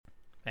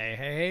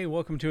Hey,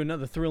 welcome to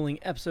another thrilling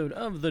episode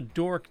of The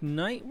Dork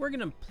Night. We're going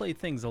to play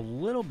things a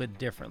little bit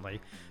differently.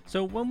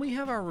 So when we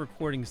have our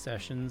recording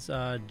sessions,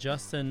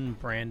 Justin,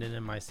 Brandon,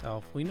 and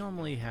myself, we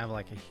normally have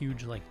like a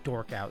huge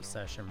dork out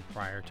session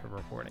prior to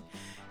recording.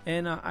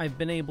 And I've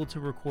been able to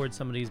record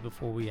some of these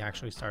before we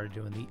actually started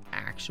doing the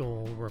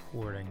actual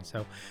recording.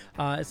 So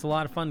it's a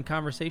lot of fun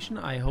conversation.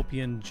 I hope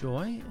you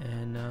enjoy,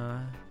 and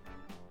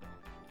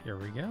here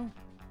we go.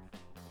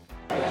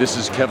 This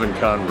is Kevin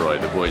Conroy,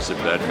 the voice of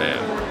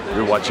Batman.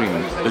 You're watching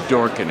The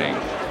Dorkening.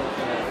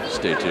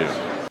 Stay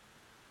tuned.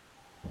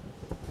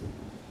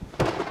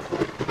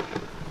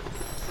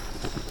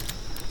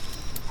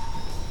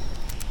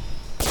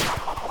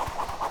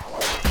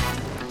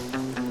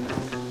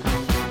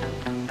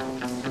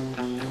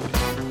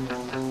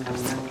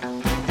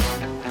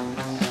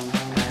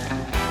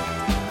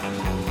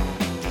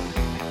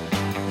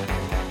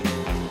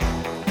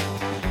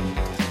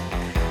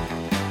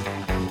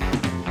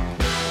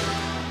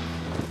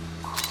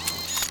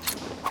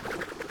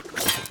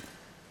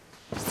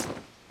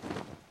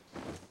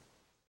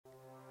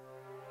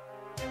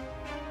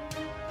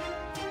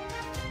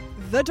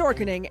 The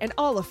Dorkening and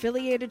all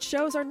affiliated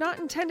shows are not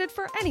intended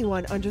for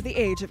anyone under the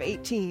age of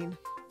 18.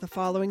 The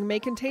following may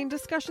contain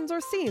discussions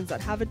or scenes that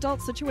have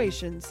adult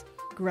situations,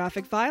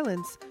 graphic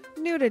violence,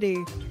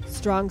 nudity,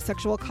 strong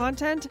sexual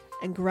content,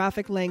 and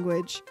graphic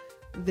language.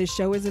 This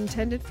show is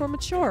intended for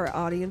mature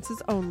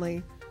audiences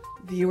only.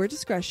 Viewer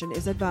discretion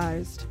is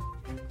advised.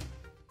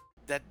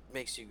 That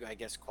makes you, I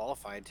guess,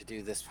 qualified to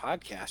do this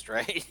podcast,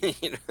 right?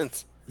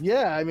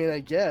 Yeah, I mean, I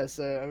guess.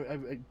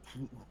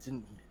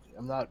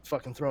 I'm not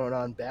fucking throwing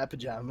on bat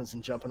pajamas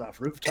and jumping off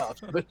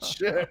rooftops, but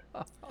sure.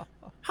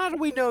 How do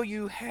we know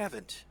you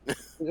haven't?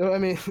 I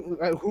mean,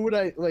 who would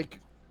I like?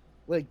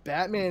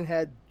 Batman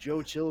had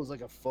Joe Chill as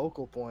like a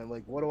focal point.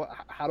 Like,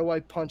 how do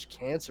I punch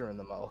cancer in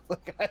the mouth?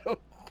 Like, I don't.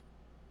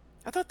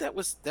 I thought that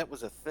was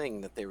a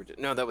thing that they were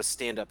doing. No, that was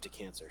stand up to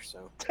cancer.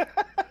 So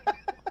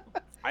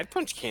I'd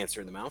punch cancer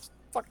in the mouth.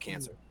 Fuck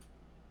cancer.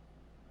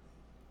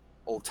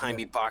 Old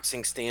timey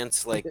boxing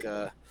stance,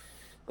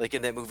 like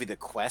in that movie The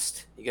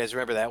Quest. You guys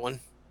remember that one?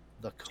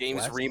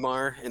 James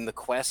Remar in The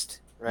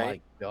Quest,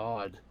 right? My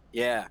God.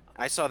 Yeah,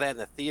 I saw that in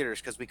the theaters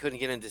because we couldn't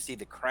get in to see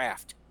The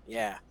Craft.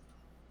 Yeah.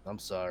 I'm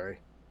sorry.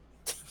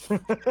 I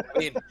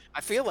mean,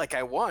 I feel like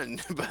I won,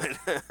 but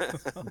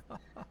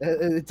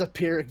it's a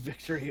Pyrrhic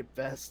victory at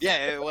best.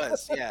 yeah, it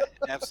was. Yeah,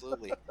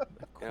 absolutely.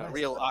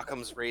 Real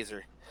Occam's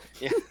razor.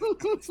 Yeah.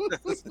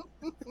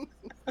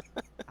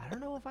 I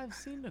don't know if I've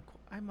seen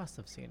I must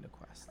have seen The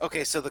Quest.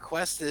 Okay, so The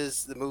Quest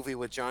is the movie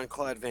with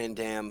Jean-Claude Van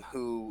Damme,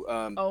 who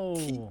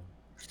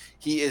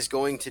he is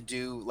going to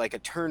do like a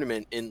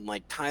tournament in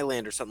like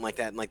Thailand or something like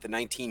that in like the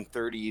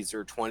 1930s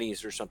or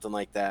 20s or something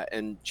like that.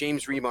 And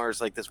James Remar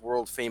is like this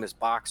world famous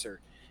boxer,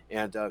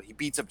 and he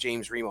beats up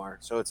James Remar.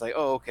 So it's like,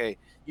 oh, okay,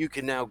 you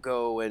can now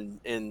go and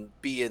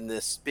be in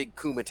this big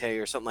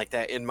kumite or something like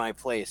that in my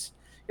place.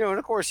 And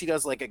of course he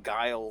does like a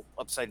guile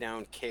upside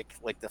down kick,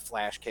 like the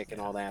flash kick and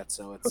all that.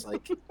 So it's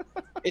like,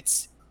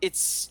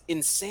 it's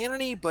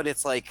insanity, but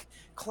it's like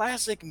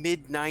classic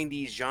mid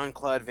 90s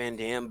Jean-Claude Van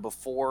Damme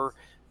before,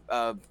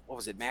 what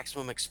was it?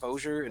 Maximum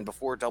Exposure and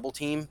before Double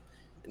Team.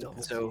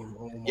 Team.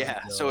 Oh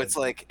yeah. God. So it's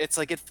like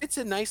it fits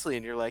in nicely.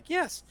 And you're like,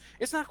 yes,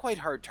 it's not quite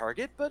Hard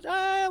Target, but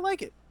I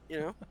like it,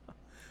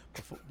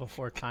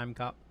 Before Time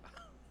Cop.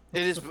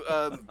 It is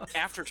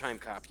after Time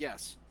Cop.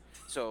 Yes.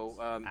 So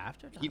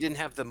After Time he didn't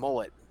have the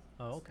mullet.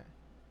 Oh, okay.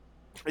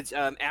 It's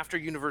after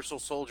Universal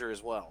Soldier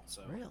as well.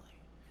 So Really?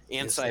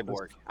 and Yes,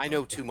 Cyborg. I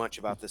know too much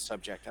about this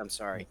subject. I'm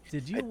sorry.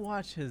 Did you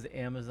watch his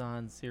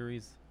Amazon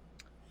series?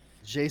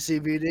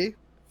 JCVD?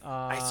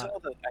 I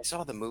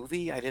saw the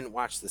movie. I didn't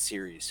watch the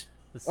series.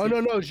 Oh,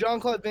 no,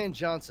 Jean-Claude Van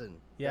Johnson.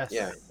 Yes.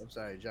 Yeah. I'm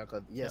sorry,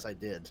 Jean-Claude. Yes, I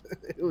did.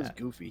 It was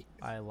goofy.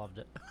 I loved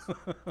it.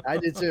 I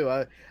did too.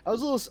 I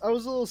was a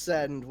little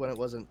saddened when it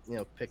wasn't,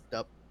 picked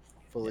up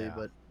fully,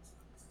 but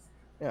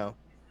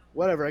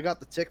whatever. I got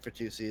the Tick for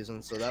 2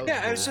 seasons, so that was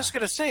I was just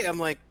gonna say. I'm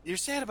like, you're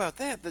sad about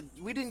that, but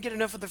we didn't get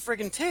enough of the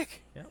friggin'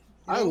 Tick. Yep.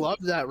 I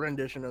loved that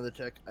rendition of the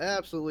Tick. I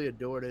absolutely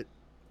adored it.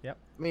 Yep.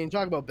 I mean,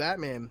 talk about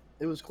Batman.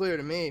 It was clear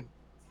to me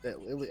that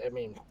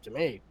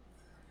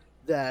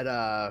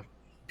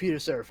Peter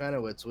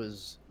Serafinowicz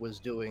was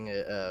doing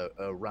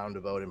a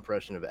roundabout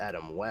impression of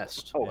Adam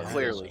West. Oh, And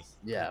clearly.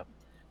 yeah.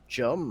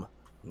 Chum.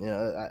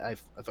 I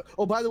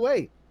oh, by the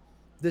way,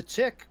 the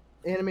Tick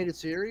animated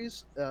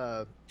series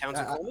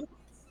Townsend Coleman?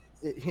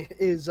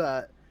 is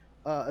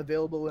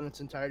available in its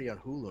entirety on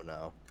Hulu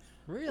now.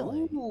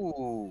 Really?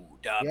 Ooh,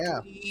 Yeah. Yeah.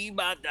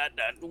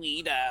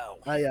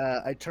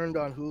 I turned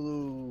on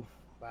Hulu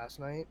last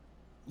night.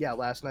 Yeah,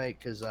 last night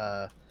because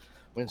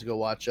went to go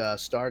watch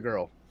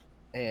Stargirl,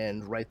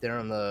 and right there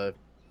on the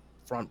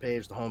front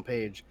page, the home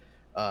page,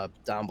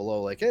 down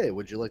below, like, hey,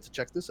 would you like to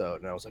check this out?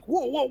 And I was like,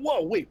 whoa,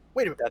 wait a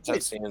minute, That's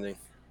outstanding.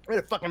 wait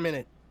a fucking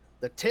minute.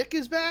 The Tick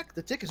is back.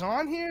 The Tick is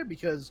on here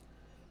because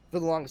for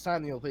the longest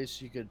time, the only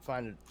place you could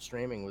find it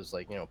streaming was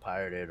like,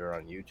 pirated or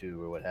on YouTube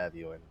or what have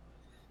you. And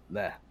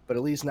nah, but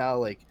at least now,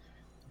 like,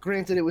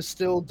 Granted, it was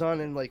still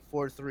done in like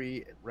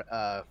 4:3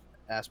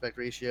 aspect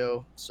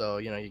ratio, so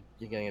you know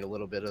you're getting a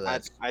little bit of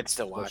that. I'd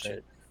still watch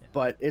it,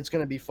 but it's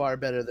going to be far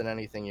better than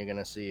anything you're going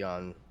to see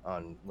on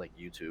like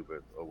YouTube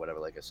or whatever.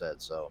 Like I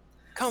said, so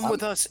come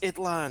with us,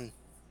 Itlan.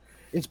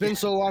 It's been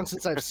so long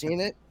since I've seen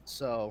it,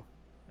 so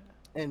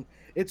and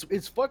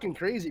it's fucking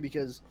crazy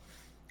because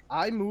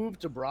I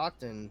moved to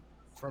Brockton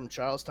from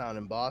Charlestown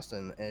in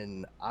Boston,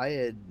 and I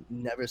had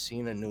never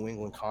seen a New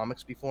England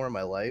comics before in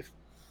my life,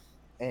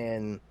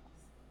 and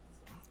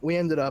we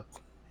ended up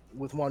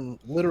with one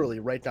literally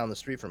right down the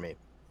street from me.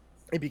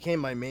 It became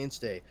my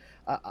mainstay.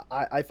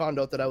 I found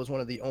out that I was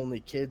one of the only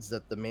kids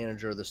that the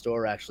manager of the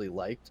store actually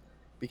liked,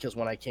 because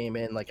when I came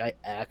in, like I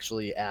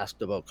actually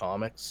asked about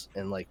comics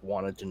and like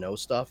wanted to know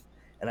stuff,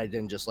 and I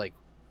didn't just like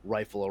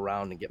rifle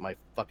around and get my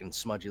fucking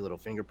smudgy little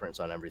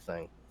fingerprints on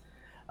everything.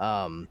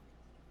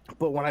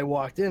 But when I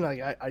walked in,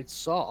 I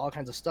saw all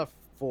kinds of stuff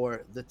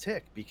for the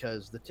Tick,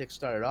 because the Tick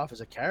started off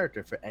as a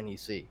character for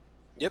NEC,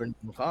 for New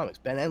England Comics.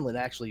 Ben Enlund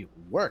actually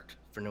worked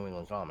for New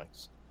England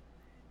Comics,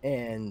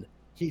 and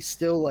he's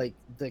still like,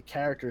 the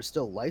character is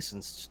still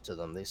licensed to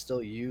them. They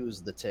still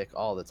use the Tick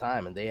all the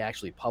time, and they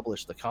actually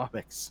publish the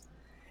comics.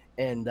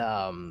 And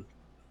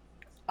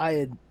I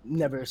had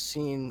never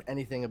seen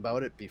anything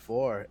about it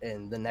before,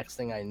 and the next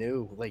thing I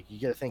knew, like, you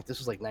gotta think this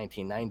was like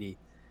 1990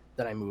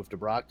 that I moved to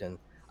Brockton.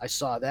 I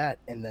saw that,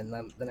 and then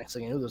the next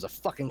thing I knew, there was a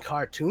fucking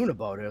cartoon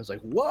about it. I was like,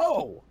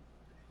 whoa!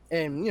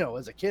 And you know,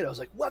 as a kid, I was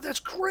like, wow,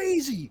 that's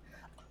crazy!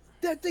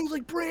 That thing's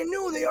like brand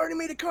new, and they already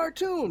made a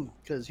cartoon,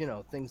 because you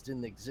know things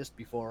didn't exist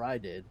before I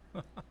did.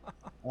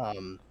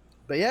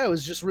 But yeah, it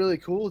was just really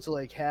cool to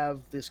like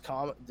have this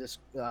comic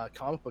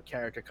book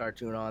character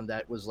cartoon on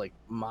that was like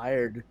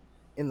mired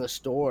in the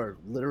store,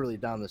 literally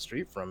down the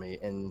street from me,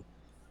 and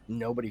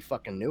nobody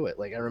fucking knew it.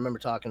 Like I remember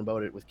talking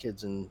about it with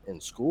kids in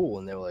school,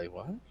 and they were like,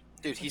 "What?"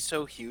 Dude, he's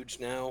so huge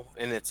now,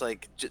 and it's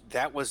like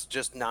that was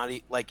just not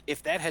like,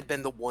 if that had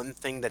been the one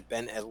thing that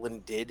Ben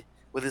Edlund did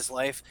with his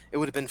life, it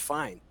would have been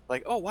fine.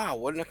 Like, oh wow,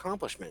 what an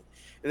accomplishment.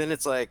 And then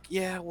it's like,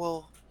 yeah,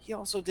 well, he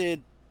also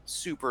did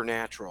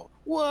Supernatural.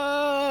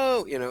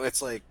 Whoa, you know,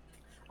 it's like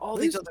all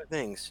these other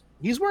things.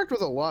 He's worked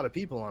with a lot of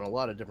people on a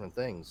lot of different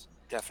things.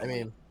 Definitely.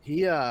 I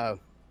mean,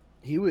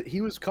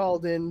 he was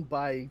called in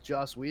by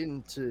Joss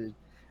Whedon to,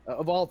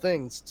 of all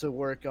things, to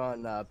work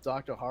on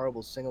Dr.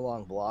 Horrible's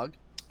sing-along blog.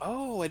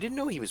 Oh, I didn't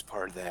know he was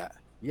part of that.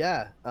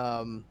 Yeah.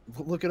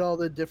 Look at all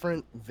the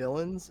different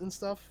villains and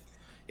stuff.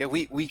 Yeah,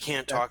 we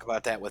can't talk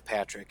about that with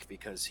Patrick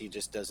because he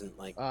just doesn't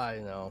like. I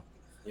know.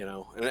 You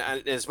know,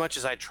 and as much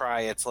as I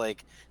try, it's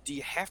like, do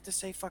you have to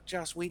say fuck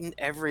Joss Whedon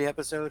every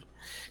episode?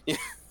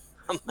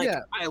 I'm like, yeah.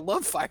 I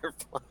love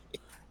Firefly.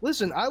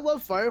 Listen, I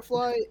love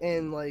Firefly,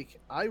 and like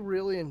I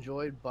really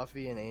enjoyed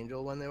Buffy and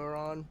Angel when they were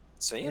on.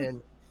 Same.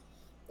 And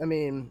I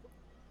mean,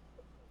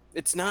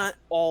 it's not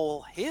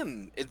all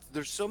him.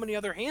 There's so many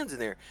other hands in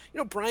there. You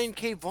know, Brian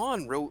K.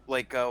 Vaughan wrote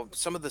like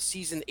some of the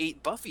season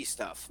 8 Buffy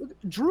stuff.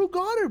 Drew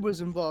Goddard was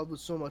involved with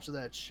so much of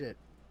that shit.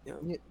 Yeah.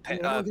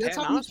 That's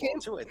how he came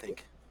too, I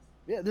think.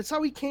 Yeah, that's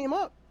how he came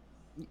up.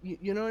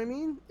 You know what I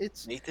mean?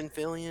 It's Nathan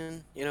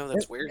Fillion. You know,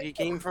 that's where he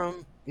came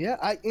from. Yeah,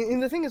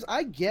 and the thing is,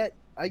 I get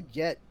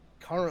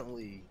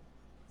currently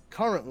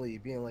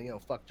being like, you know,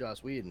 fuck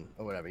Joss Whedon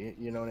or whatever.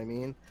 You know what I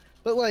mean?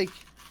 But like,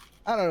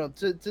 I don't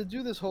know, to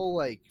do this whole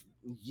like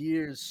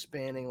years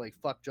spanning like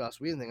fuck Joss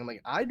Whedon thing. I'm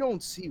like, I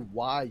don't see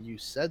why you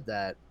said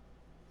that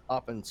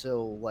up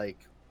until like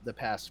the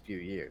past few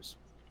years.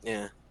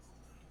 Yeah.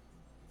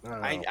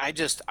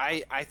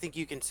 I think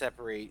you can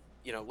separate,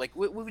 you know, like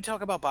when we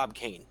talk about Bob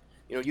Kane,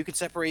 you know, you can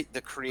separate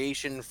the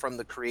creation from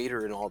the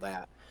creator and all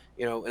that,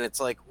 you know, and it's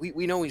like,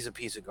 we know he's a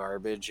piece of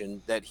garbage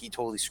and that he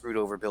totally screwed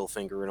over Bill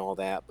Finger and all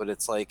that, but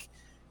it's like,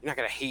 you're not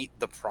going to hate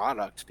the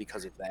product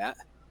because of that.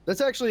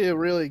 That's actually a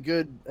really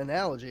good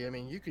analogy. I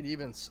mean, you could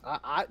even,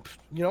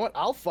 you know what?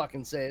 I'll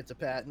fucking say it to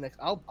Pat next.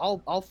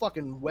 I'll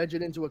fucking wedge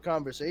it into a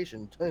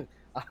conversation.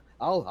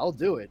 I'll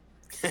do it.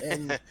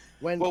 And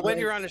when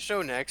you're on the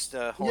show next,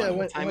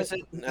 what time is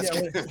it?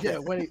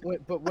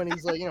 When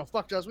he's like, you know,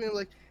 fuck Joss Whedon,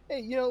 like, hey,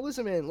 you know,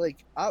 listen, man,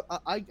 like,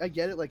 I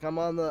get it. Like, I'm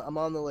on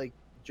the like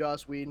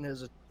Joss Whedon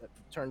has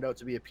turned out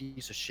to be a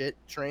piece of shit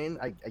train.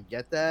 I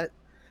get that,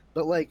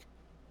 but like,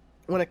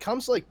 when it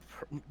comes to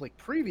like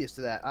previous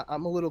to that,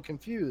 I'm a little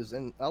confused,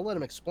 and I'll let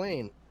him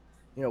explain,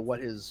 you know,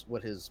 what his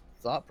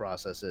thought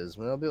process is.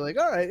 And I'll be like,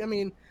 all right, I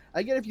mean,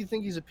 I get if you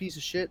think he's a piece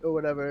of shit or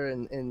whatever,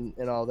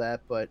 and all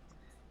that, but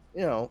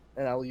you know,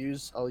 and I'll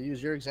use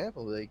your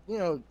example, like, you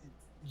know,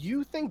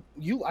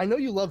 I know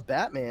you love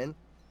Batman,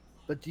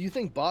 but do you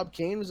think Bob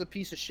Kane was a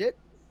piece of shit?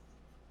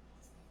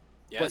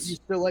 Yes. But you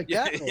still like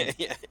Batman.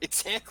 Yeah,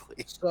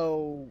 exactly.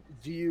 So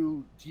do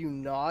you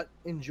not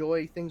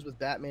enjoy things with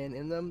Batman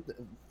in them,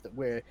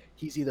 where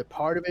he's either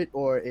part of it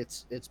or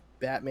it's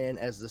Batman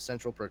as the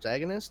central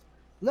protagonist?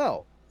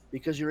 No,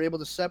 because you're able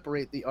to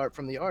separate the art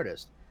from the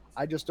artist.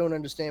 I just don't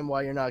understand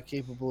why you're not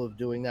capable of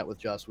doing that with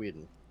Joss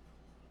Whedon.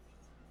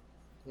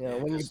 You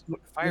know, yeah,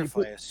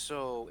 Firefly is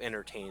so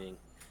entertaining.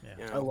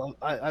 Yeah. You know?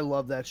 I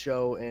love that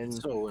show, and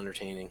so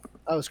entertaining.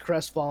 I was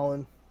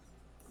crestfallen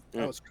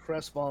I was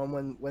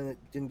crestfallen when it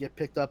didn't get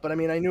picked up. But I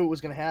mean, I knew it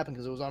was going to happen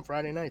because it was on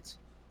Friday nights.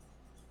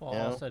 Well,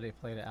 also they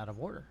played it out of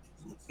order.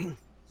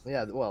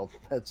 Yeah, well,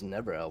 that's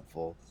never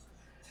helpful.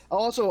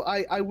 Also,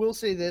 I will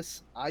say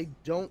this: I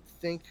don't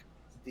think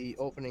the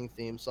opening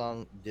theme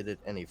song did it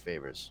any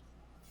favors.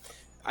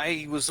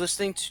 I was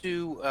listening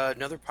to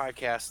another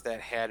podcast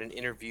that had an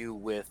interview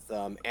with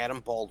Adam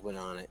Baldwin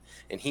on it,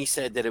 and he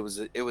said that it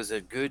was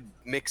a good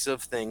mix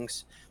of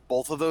things.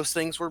 Both of those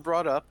things were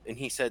brought up, and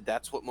he said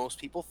that's what most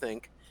people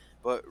think.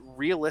 But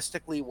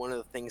realistically, one of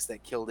the things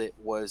that killed it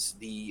was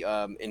the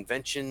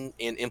invention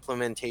and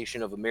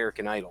implementation of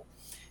American Idol,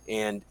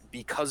 and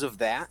because of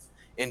that,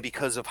 and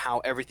because of how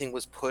everything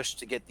was pushed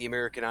to get the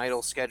American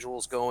Idol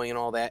schedules going and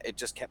all that, it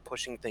just kept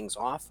pushing things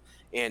off,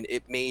 and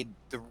it made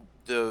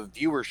the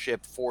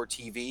viewership for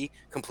TV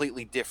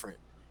completely different,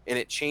 and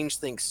it changed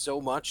things so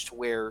much to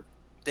where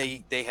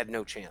they had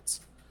no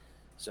chance.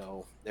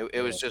 So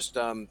it was just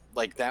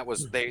like that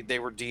was they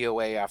were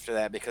DOA after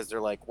that because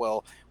they're like,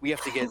 well, we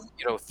have to get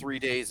 3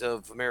 days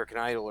of American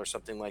Idol or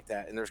something like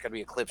that, and there's got to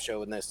be a clip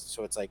show in this.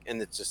 So it's like,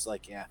 and it's just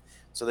like, yeah.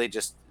 So they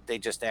just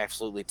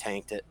absolutely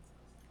tanked it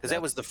because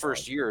that was the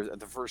first year,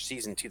 the first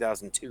season,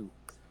 2002.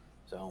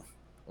 So,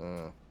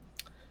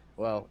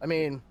 well, I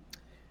mean,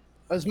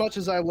 as much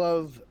as I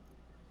love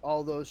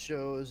all those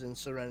shows and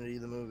Serenity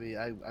the movie,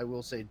 I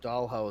will say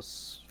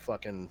Dollhouse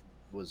fucking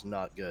was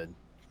not good.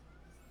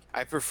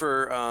 I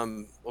prefer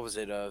what was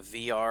it,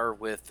 VR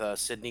with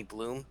Sydney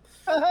Bloom.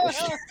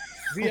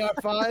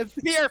 VR5.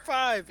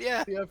 VR5,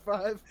 yeah.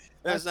 VR5.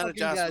 That's not a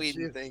Joss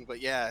Whedon thing,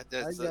 but yeah,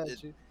 I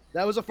got you.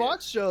 That was a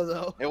Fox show,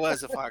 though. It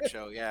was a Fox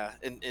show, yeah.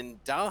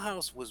 And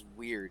Dollhouse was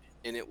weird,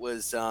 and it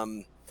was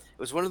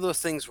one of those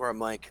things where I'm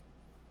like,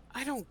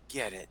 I don't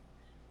get it.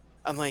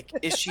 I'm like,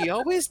 is she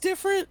always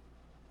different?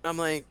 I'm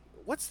like,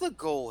 what's the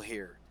goal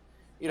here?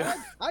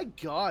 I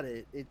got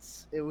it.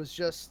 It was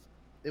just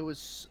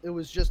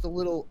a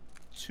little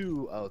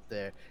too out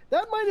there.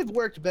 That might have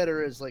worked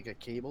better as like a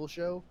cable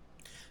show.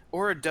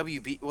 Or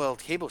a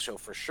cable show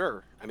for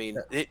sure. I mean,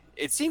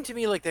 it seemed to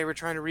me like they were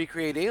trying to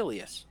recreate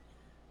Alias,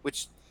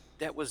 which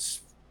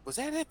was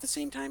that at the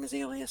same time as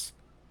Alias?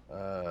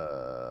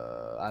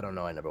 I don't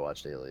know. I never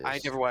watched Alias. I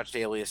never watched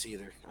Alias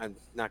either. I'm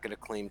not going to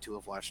claim to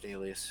have watched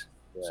Alias.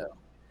 Yeah. So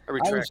I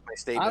retract my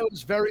statement. I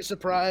was very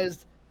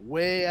surprised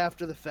way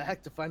after the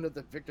fact to find out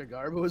that Victor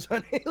Garbo was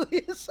on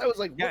Alias. I was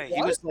like, yeah,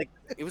 what?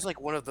 he was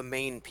like one of the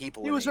main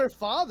people. He was her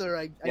father,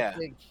 I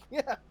think.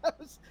 Yeah,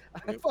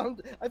 I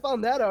found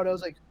that out. I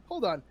was like,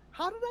 hold on,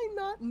 how did I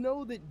not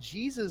know that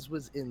Jesus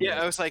was in there?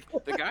 Yeah, I was like,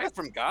 the guy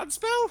from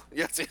Godspell?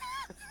 Yes.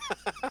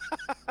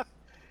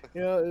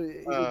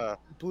 It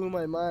blew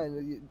my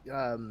mind.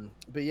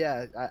 But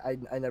yeah,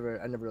 I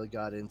never really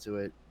got into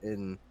it.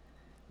 And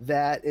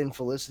that and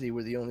Felicity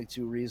were the only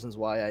two reasons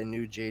why I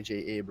knew J.J.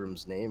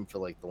 Abrams' name for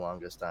like the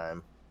longest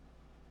time.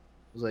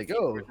 I was like,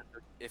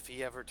 if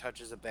he ever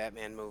touches a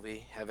Batman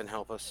movie, heaven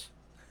help us.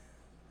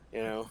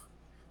 You're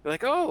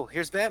like, oh,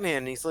 here's Batman,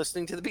 and he's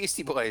listening to the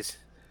Beastie Boys.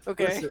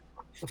 Okay.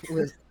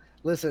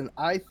 Listen,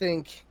 I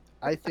think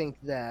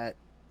that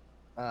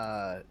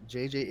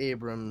J.J.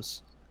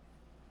 Abrams,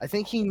 I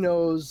think he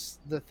knows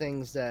the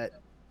things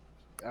that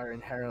are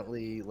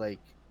inherently like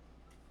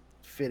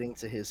fitting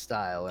to his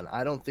style, and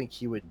I don't think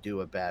he would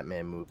do a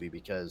Batman movie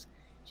because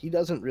he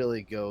doesn't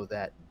really go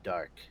that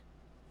dark.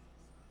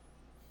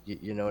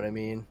 You know what I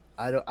mean?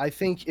 I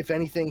think if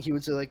anything he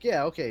would say like,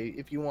 yeah, okay,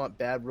 if you want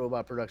Bad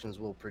Robot Productions,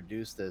 we'll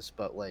produce this,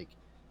 but like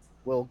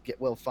we'll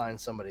find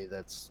somebody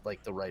that's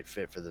like the right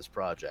fit for this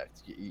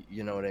project.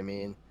 You know what I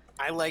mean?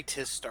 I liked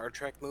his Star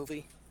Trek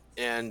movie,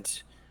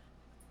 and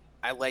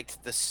I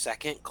liked the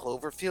second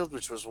Cloverfield,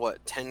 which was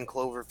 10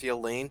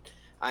 Cloverfield Lane.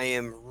 I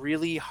am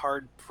really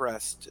hard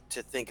pressed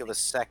to think of a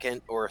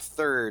second or a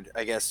third,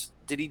 I guess.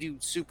 Did he do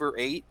Super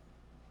 8?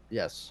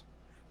 Yes.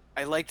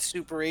 I liked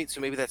Super 8,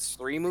 so maybe that's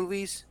 3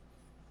 movies.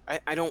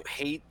 I don't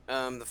hate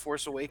The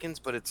Force Awakens,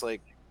 but it's like,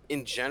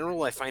 in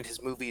general, I find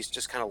his movies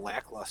just kind of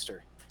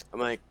lackluster. I'm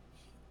like,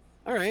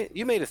 all right,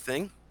 you made a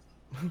thing.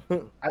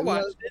 I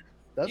watched it.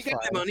 You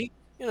got my money,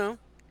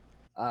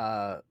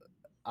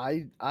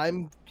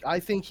 I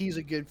think he's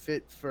a good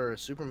fit for a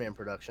Superman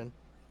production.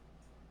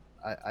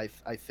 I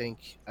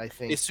think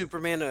is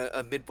Superman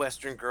a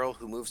Midwestern girl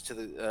who moves to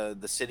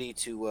the city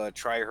to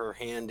try her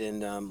hand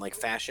in like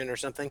fashion or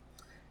something?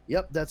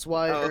 Yep, that's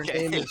why her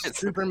name is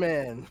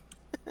Superman.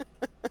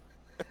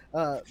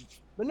 But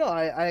no,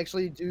 I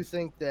actually do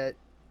think that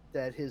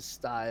his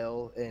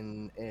style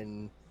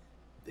and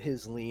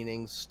his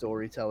leanings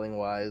storytelling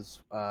wise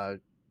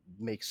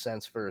makes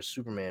sense for a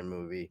Superman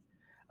movie.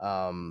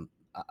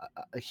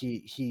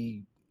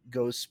 He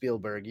goes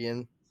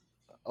Spielbergian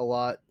a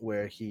lot,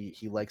 where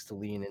he likes to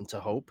lean into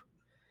hope,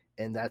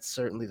 and that's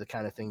certainly the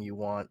kind of thing you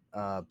want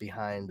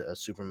behind a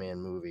Superman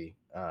movie,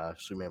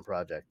 Superman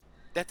project.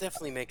 That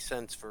definitely makes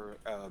sense for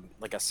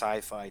like a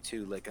sci-fi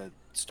too, like a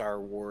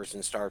Star Wars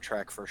and Star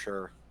Trek for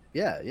sure.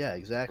 Yeah,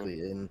 exactly.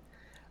 And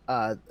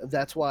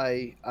that's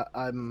why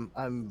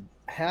I'm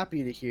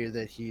happy to hear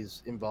that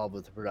he's involved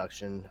with the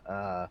production.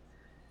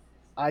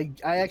 I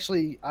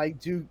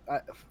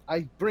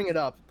bring it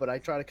up, but I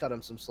try to cut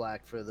him some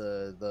slack for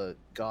the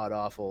god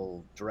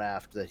awful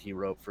draft that he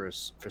wrote for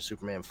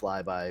Superman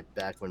Flyby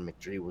back when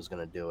McDree was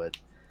going to do it.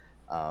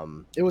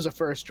 It was a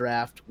first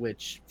draft,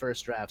 which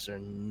first drafts are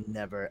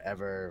never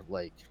ever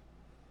like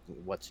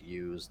what's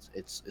used.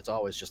 It's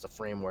always just a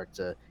framework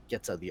to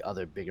get to the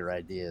other bigger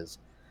ideas.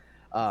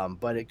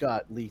 But it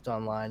got leaked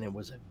online and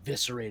was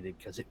eviscerated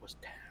because it was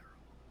terrible.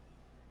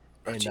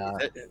 Oh, And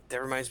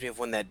that reminds me of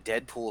when that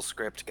Deadpool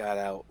script got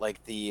out.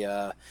 Like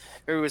there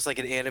was like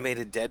an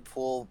animated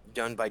Deadpool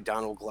done by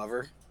Donald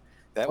Glover.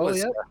 That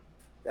was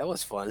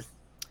fun.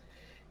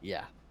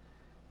 Yeah,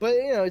 but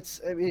you know,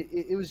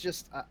 it was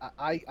just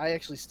I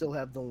actually still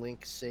have the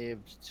link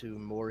saved to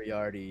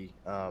Moriarty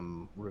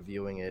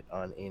reviewing it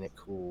on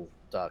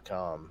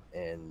ain'titcool.com,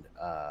 and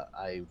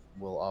I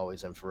will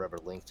always and forever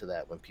link to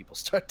that when people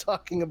start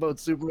talking about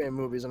Superman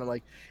movies. And I'm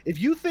like, if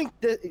you think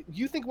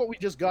what we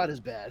just got is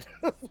bad,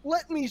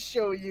 let me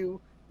show you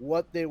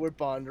what they were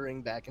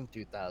pondering back in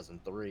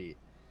 2003.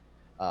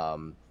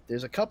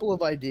 There's a couple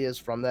of ideas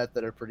from that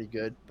are pretty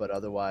good, but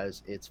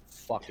otherwise it's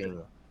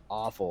fucking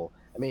awful.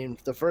 I mean,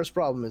 the first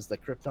problem is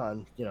that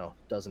Krypton,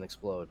 doesn't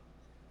explode.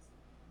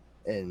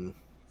 And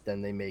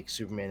then they make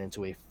Superman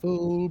into a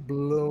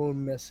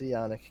full-blown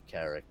messianic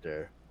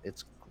character.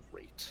 It's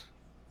great.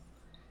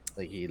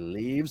 Like, he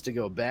leaves to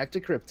go back to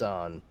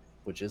Krypton,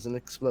 which isn't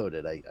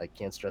exploded. I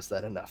can't stress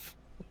that enough.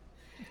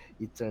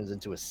 He turns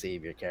into a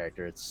savior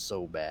character. It's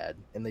so bad.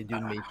 And they do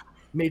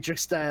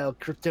Matrix-style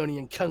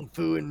Kryptonian kung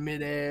fu in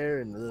midair.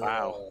 And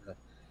wow.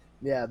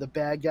 Yeah, the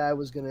bad guy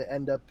was going to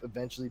end up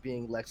eventually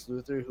being Lex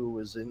Luthor, who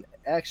was in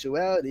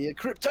actuality a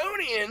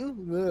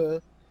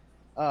Kryptonian,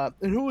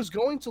 and who was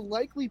going to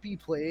likely be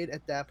played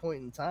at that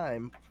point in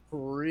time,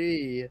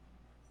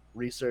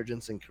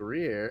 pre-resurgence in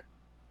career,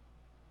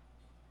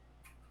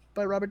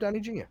 by Robert Downey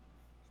Jr.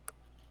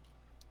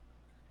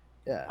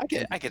 Yeah,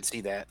 I could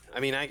see that. I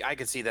mean, I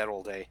could see that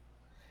all day.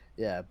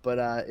 Yeah,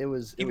 but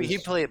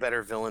he'd play a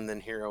better villain than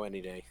hero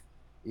any day.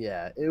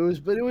 Yeah, it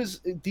was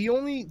the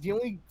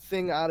only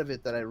thing out of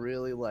it that I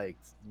really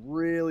liked,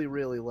 really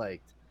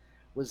liked,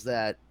 was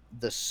that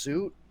the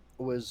suit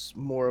was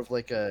more of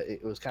like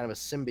it was kind of a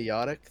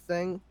symbiotic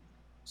thing.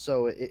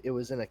 So it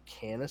was in a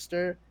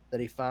canister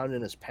that he found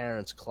in his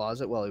parents'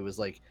 closet while he was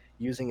like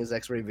using his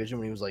X-ray vision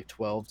when he was like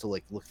 12 to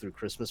like look through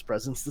Christmas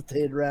presents that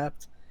they had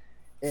wrapped.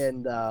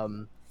 And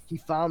he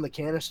found the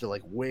canister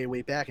like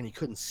way back, and he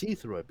couldn't see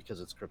through it because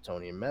it's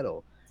Kryptonian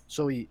metal.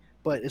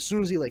 But as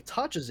soon as he like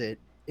touches it,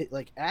 it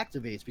like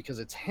activates because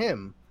it's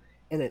him,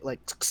 and it like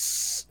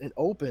it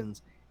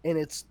opens, and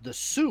it's the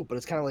suit, but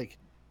it's kind of like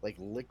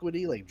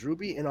liquidy, like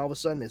droopy, and all of a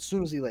sudden, as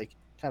soon as he like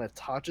kind of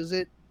touches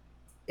it,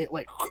 it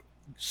like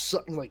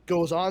something like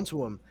goes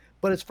onto him,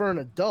 but it's for an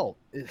adult,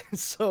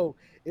 so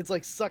it's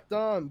like sucked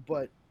on,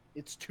 but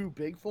it's too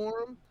big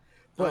for him.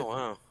 But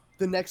wow.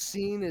 The next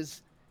scene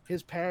is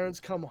his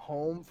parents come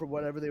home for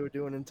whatever they were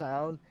doing in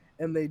town,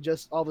 and they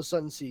just all of a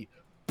sudden see,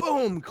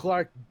 boom,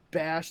 Clark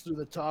bash through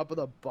the top of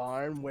the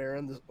barn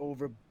wearing this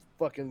over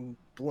fucking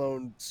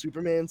blown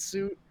Superman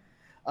suit.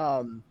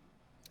 And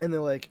they're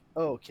like,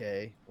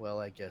 okay, well,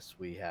 I guess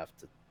we have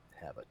to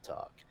have a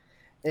talk.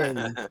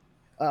 And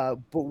but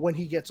when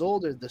he gets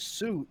older, the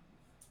suit,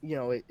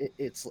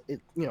 it's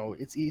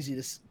easy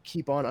to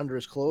keep on under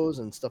his clothes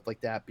and stuff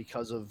like that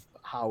because of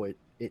how it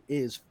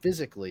is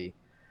physically.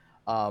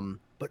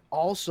 But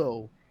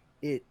also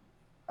it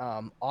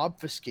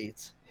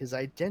obfuscates his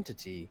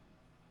identity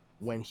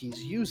when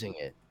he's using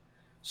it.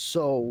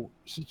 So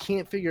he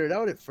can't figure it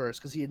out at first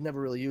because he had never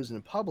really used it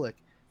in public.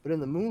 But in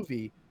the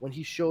movie, when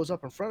he shows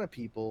up in front of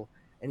people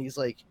and he's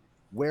like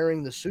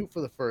wearing the suit for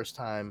the first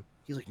time,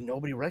 he's like,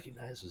 nobody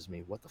recognizes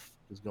me. What the f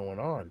is going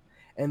on?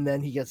 And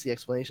then he gets the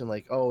explanation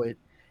like, oh, it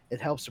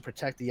helps to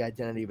protect the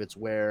identity of its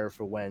wearer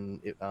for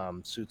when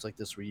suits like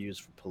this were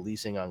used for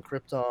policing on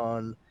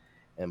Krypton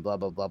and blah,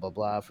 blah, blah, blah,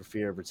 blah, for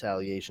fear of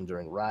retaliation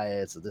during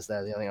riots, this, that,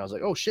 and the other thing. I was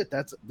like, oh, shit,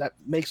 that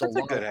makes a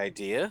good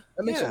idea.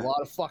 That makes a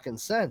lot of fucking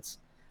sense.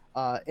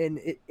 And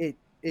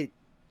it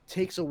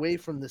takes away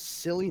from the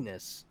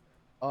silliness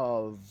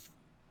of,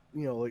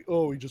 like,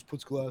 oh, he just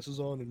puts glasses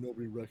on and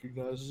nobody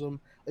recognizes him.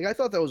 Like, I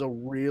thought that was a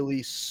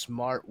really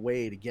smart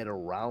way to get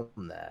around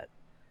that.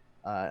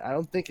 I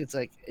don't think it's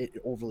like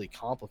it overly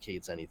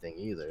complicates anything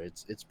either.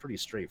 It's pretty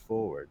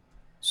straightforward.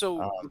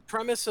 So the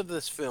premise of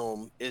this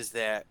film is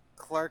that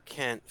Clark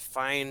Kent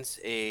finds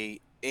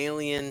a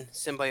alien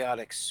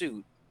symbiotic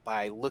suit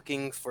by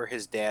looking for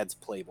his dad's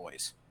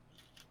Playboys.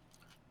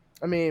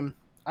 I mean,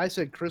 I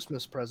said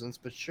Christmas presents,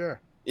 but sure.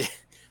 Yeah.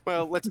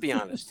 Well, let's be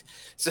honest.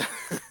 So,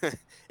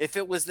 if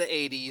it was the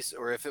 80s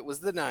or if it was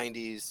the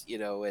 90s,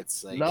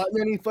 it's like... Not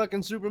in any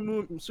fucking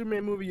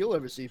Superman movie you'll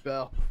ever see,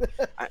 pal.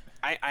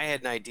 I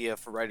had an idea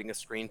for writing a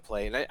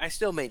screenplay, and I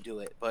still may do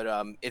it, but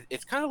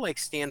it's kind of like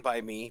Stand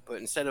By Me, but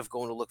instead of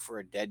going to look for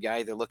a dead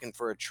guy, they're looking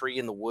for a tree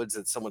in the woods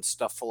that someone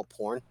stuffed full of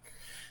porn.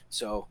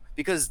 So,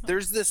 because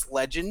there's this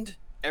legend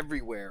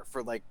everywhere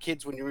for like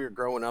kids when you were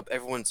growing up.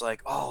 Everyone's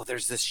like, oh,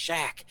 there's this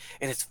shack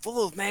and it's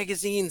full of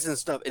magazines and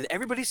stuff, and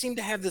everybody seemed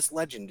to have this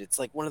legend. It's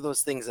like one of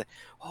those things that,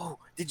 oh,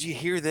 did you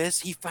hear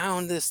this? He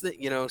found this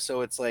thing,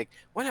 so it's like,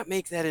 why not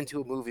make that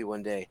into a movie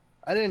one day?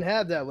 I didn't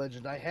have that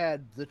legend. I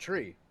had the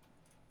tree.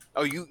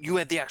 Oh, you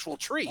had the actual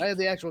tree. I had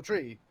the actual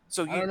tree.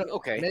 So I don't know.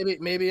 Okay.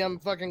 Maybe I'm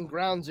fucking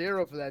ground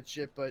zero for that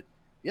shit, but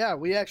yeah,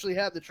 we actually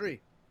had the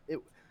tree.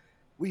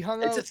 We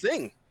hung out. It's a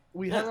thing.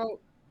 We hung out.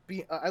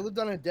 I lived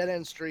on a dead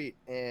end street,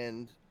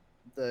 and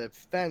the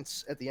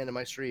fence at the end of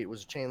my street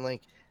was a chain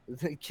link.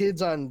 The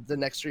kids on the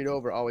next street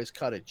over always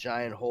cut a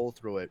giant hole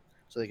through it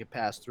so they could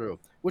pass through,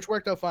 which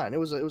worked out fine. It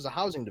was a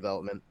housing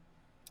development,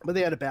 but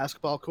they had a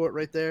basketball court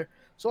right there.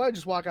 So I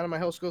just walk out of my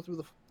house, go through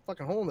the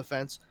fucking hole in the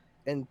fence,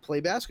 and play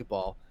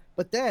basketball.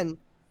 But then,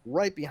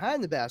 right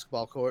behind the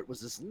basketball court was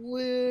this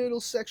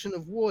little section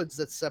of woods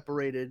that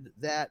separated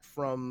that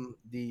from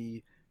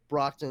the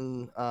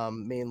Brockton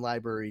Main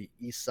Library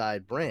East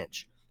Side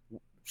branch.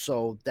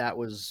 So that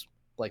was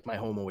like my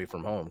home away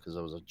from home because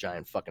I was a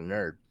giant fucking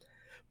nerd.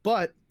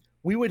 But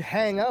we would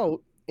hang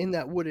out in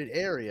that wooded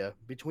area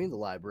between the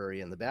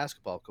library and the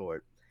basketball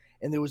court.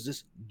 And there was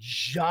this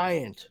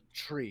giant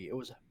tree. It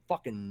was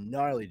fucking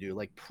gnarly, dude.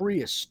 Like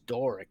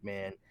prehistoric,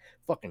 man.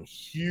 Fucking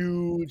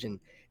huge. And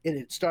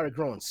it started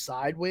growing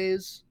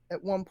sideways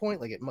at one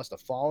point. Like it must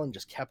have fallen,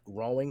 just kept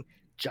growing.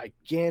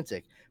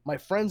 Gigantic. My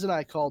friends and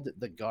I called it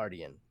the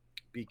Guardian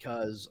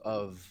because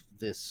of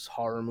this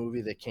horror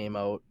movie that came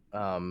out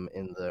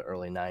in the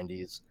early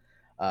 90s.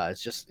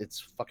 It's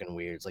fucking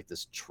weird. It's like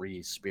this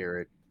tree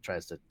spirit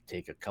tries to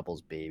take a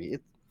couple's baby.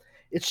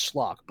 It's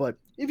schlock, but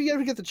if you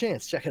ever get the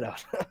chance, check it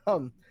out.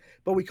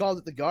 But we called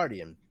it the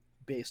Guardian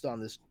based on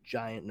this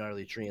giant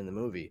gnarly tree in the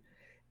movie.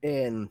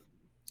 And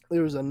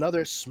there was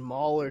another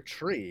smaller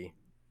tree,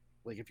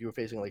 like if you were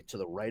facing like to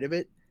the right of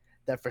it,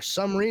 that for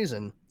some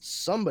reason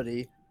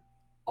somebody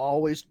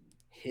always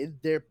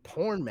hid their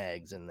porn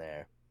mags in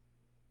there.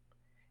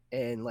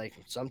 And like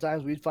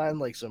sometimes we'd find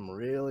like some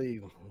really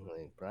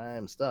like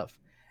prime stuff.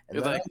 And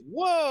you're like,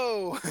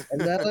 whoa!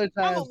 And then other times,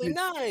 I'm only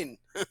 9.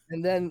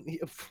 And then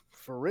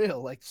for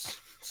real, like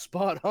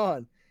spot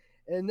on.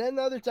 And then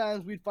other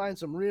times we'd find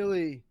some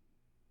really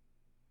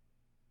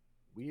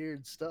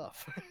weird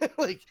stuff.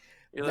 Like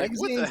you're like,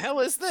 what the hell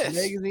is this?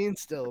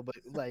 Magazines still, but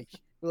like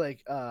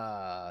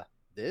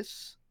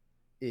this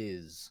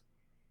is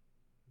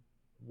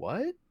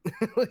what?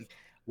 Like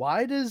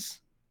why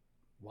does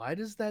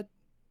that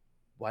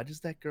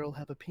girl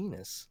have a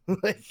penis?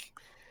 Like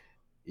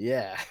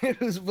yeah,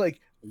 it was like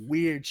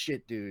weird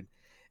shit, dude.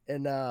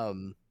 And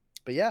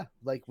but yeah,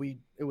 like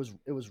it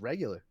was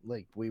regular.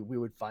 Like we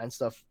would find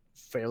stuff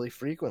fairly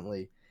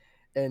frequently.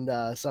 And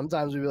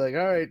sometimes we'd be like,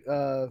 all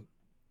right,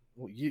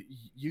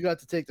 you got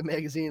to take the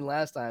magazine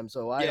last time,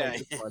 so I have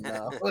this one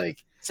now.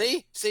 Like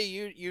see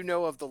you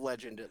know of the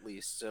legend at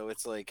least. So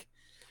it's like,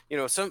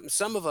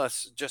 some of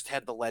us just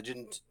had the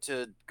legend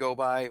to go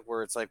by,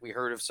 where it's like we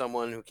heard of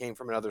someone who came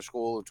from another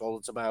school who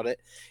told us about it,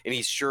 and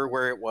he's sure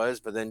where it was,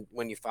 but then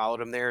when you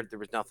followed him there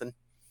was nothing.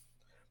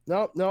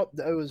 Nope,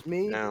 it was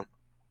me. No.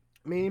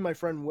 Me, my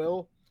friend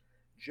Will,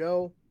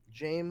 Joe,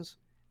 James,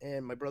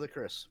 and my brother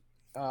Chris.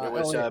 It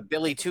was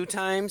Billy 2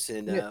 times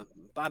and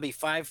Bobby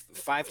five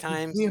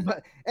times.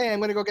 Hey, I'm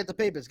gonna go get the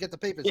papers. Get the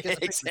papers. Get the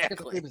papers.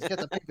 Exactly. Get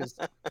the papers.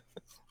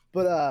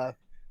 But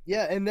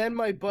yeah, and then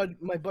my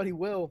buddy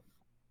Will,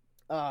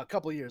 a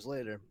couple of years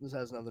later, this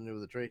has nothing to do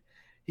with the tree.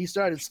 He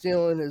started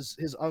stealing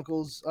his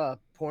uncle's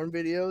porn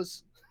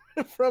videos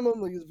from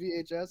him, like his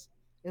VHS,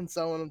 and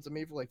selling them to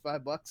me for like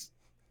 $5.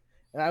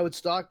 And I would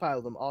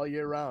stockpile them all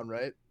year round,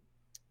 right?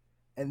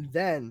 And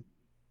then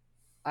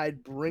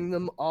I'd bring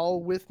them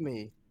all with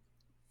me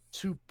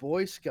to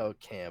Boy Scout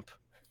camp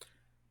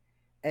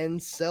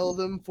and sell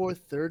them for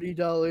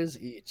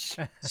 $30 each.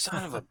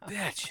 Son of a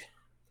bitch.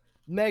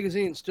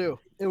 Magazines too.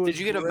 Did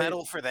you get a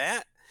medal for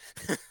that?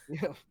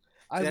 Yeah.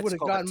 I would have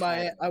gotten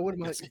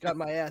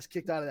my ass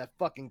kicked out of that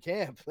fucking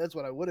camp. That's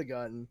what I would have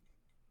gotten.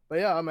 But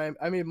yeah,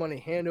 I made money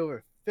hand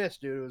over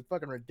fist, dude. It was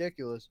fucking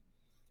ridiculous.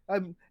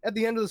 I'm at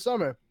the end of the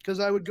summer, because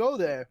I would go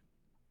there.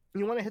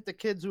 You want to hit the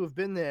kids who have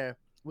been there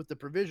with the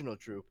provisional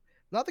troop,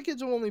 not the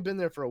kids who have only been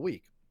there for a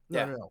week.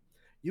 No.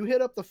 You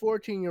hit up the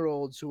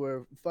 14-year-olds who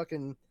are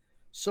fucking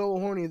so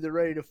horny they're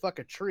ready to fuck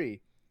a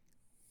tree,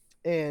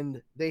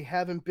 and they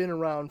haven't been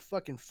around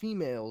fucking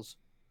females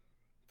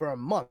for a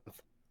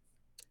month.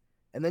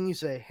 And then you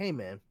say, hey,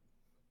 man,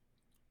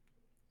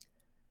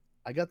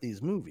 I got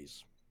these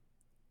movies.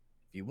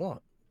 If you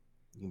want,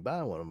 you can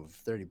buy one of them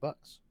for $30.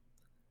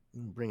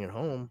 You can bring it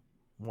home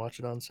and watch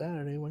it on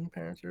Saturday when your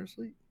parents are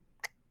asleep.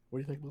 What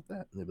do you think about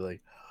that? And they'd be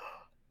like,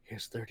 oh,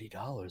 here's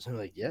 $30. And I'm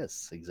like,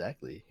 yes,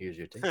 exactly. Here's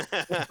your tape.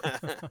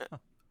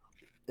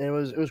 And it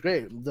was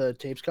great. The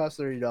tapes cost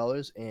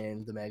 $30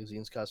 and the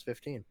magazines cost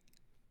 $15.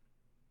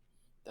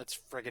 That's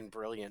friggin'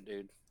 brilliant,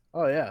 dude.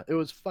 Oh yeah, it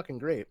was fucking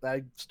great.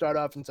 I start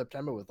off in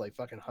September with like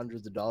fucking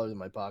hundreds of dollars in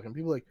my pocket. And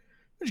people are like,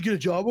 did you get a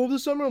job over the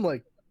summer? I'm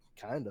like,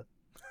 kinda.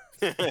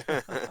 Hey,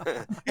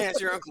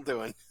 how's your uncle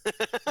doing?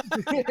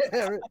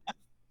 Yeah, right.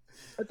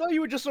 I thought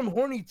you were just some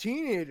horny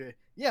teenager.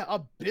 Yeah,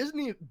 a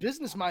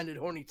business-minded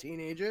horny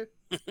teenager.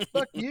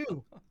 Fuck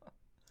you.